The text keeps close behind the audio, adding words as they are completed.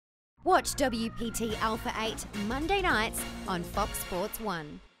Watch WPT Alpha8 Monday nights on Fox Sports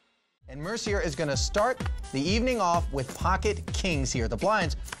 1. And Mercier is going to start the evening off with pocket kings here. The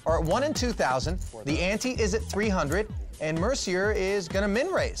blinds are at 1 in 2,000. The ante is at 300, and Mercier is going to min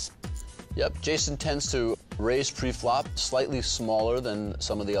raise. Yep, Jason tends to raise pre-flop slightly smaller than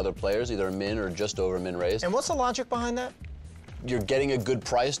some of the other players, either a min or just over min raise. And what's the logic behind that? You're getting a good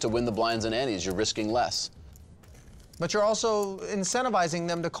price to win the blinds and antes. You're risking less. But you're also incentivizing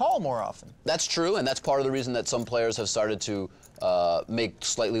them to call more often. That's true, and that's part of the reason that some players have started to make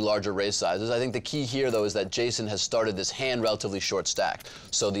slightly larger raise sizes. I think the key here, though, is that Jason has started this hand relatively short stacked.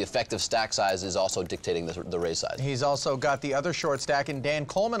 So the effective stack size is also dictating the raise size. He's also got the other short stack in Dan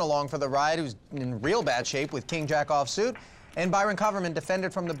Coleman along for the ride, who's in real bad shape with king-jack offsuit. And Byron Kaverman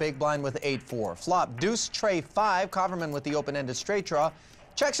defended from the big blind with 8-4. Flop, deuce, tray 5. Kaverman with the open-ended straight draw.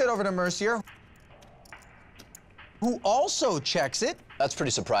 Checks it over to Mercier, who also checks it. That's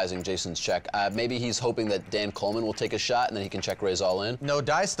pretty surprising, Jason's check. Maybe he's hoping that Dan Coleman will take a shot and then he can check raise all in. No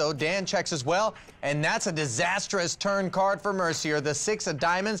dice, though. Dan checks as well, and that's a disastrous turn card for Mercier. The 6 of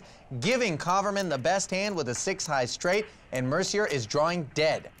diamonds, giving Kaverman the best hand with a 6-high straight, and Mercier is drawing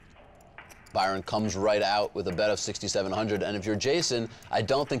dead. Byron comes right out with a bet of 6,700, and if you're Jason, I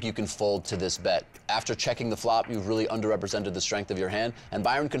don't think you can fold to this bet. After checking the flop, you've really underrepresented the strength of your hand, and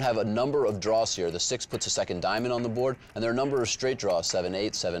Byron can have a number of draws here. The 6 puts a second diamond on the board, and there are a number of straight draws,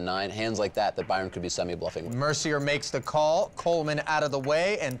 7-8, 7-9, hands like that Byron could be semi-bluffing with. Mercier makes the call, Coleman out of the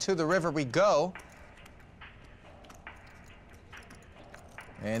way, and to the river we go.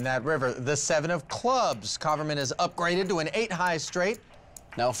 And that river, the 7 of clubs. Kaverman is upgraded to an 8-high straight.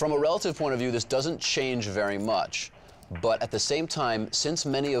 Now, from a relative point of view, this doesn't change very much. But at the same time, since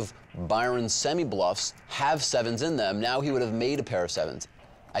many of Byron's semi-bluffs have 7s in them, now he would have made a pair of 7s.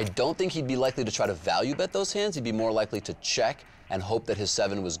 I don't think he'd be likely to try to value bet those hands. He'd be more likely to check and hope that his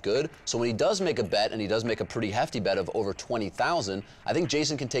 7 was good. So when he does make a bet, and he does make a pretty hefty bet of over 20,000, I think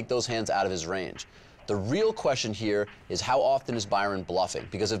Jason can take those hands out of his range. The real question here is how often is Byron bluffing?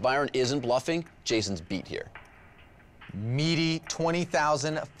 Because if Byron isn't bluffing, Jason's beat here. Meaty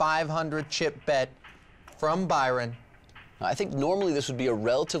 20,500 chip bet from Byron. I think normally this would be a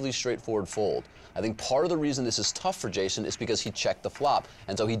relatively straightforward fold. I think part of the reason this is tough for Jason is because he checked the flop,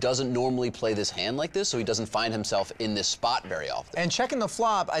 and so he doesn't normally play this hand like this, so he doesn't find himself in this spot very often. And checking the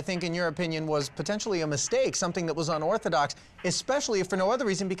flop, I think, in your opinion, was potentially a mistake, something that was unorthodox, especially if for no other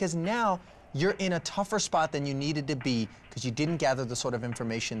reason, because now you're in a tougher spot than you needed to be because you didn't gather the sort of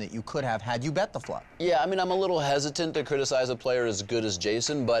information that you could have had you bet the flop. Yeah, I mean, I'm a little hesitant to criticize a player as good as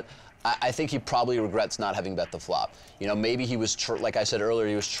Jason, but I think he probably regrets not having bet the flop. You know, maybe he was, like I said earlier,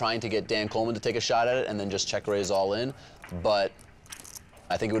 he was trying to get Dan Coleman to take a shot at it and then just check raise all in, but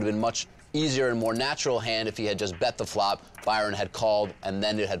I think it would have been much easier and more natural hand if he had just bet the flop, Byron had called, and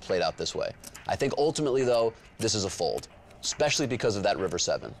then it had played out this way. I think ultimately, though, this is a fold, especially because of that river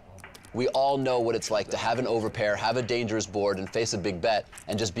 7. We all know what it's like to have an overpair, have a dangerous board, and face a big bet,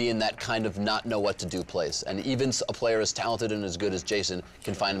 and just be in that kind of not know what to do place. And even a player as talented and as good as Jason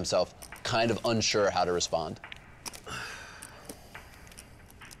can find himself kind of unsure how to respond.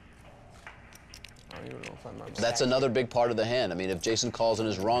 That's another big part of the hand. I mean, if Jason calls and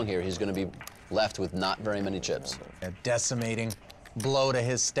is wrong here, he's going to be left with not very many chips. A decimating blow to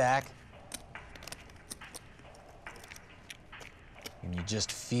his stack. And you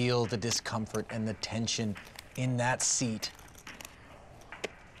just feel the discomfort and the tension in that seat.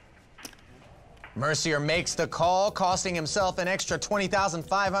 Mercier makes the call, costing himself an extra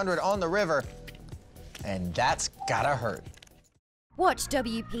 20,500 on the river. And that's gotta hurt. Watch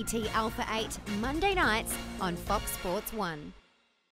WPT Alpha8 Monday nights on Fox Sports 1.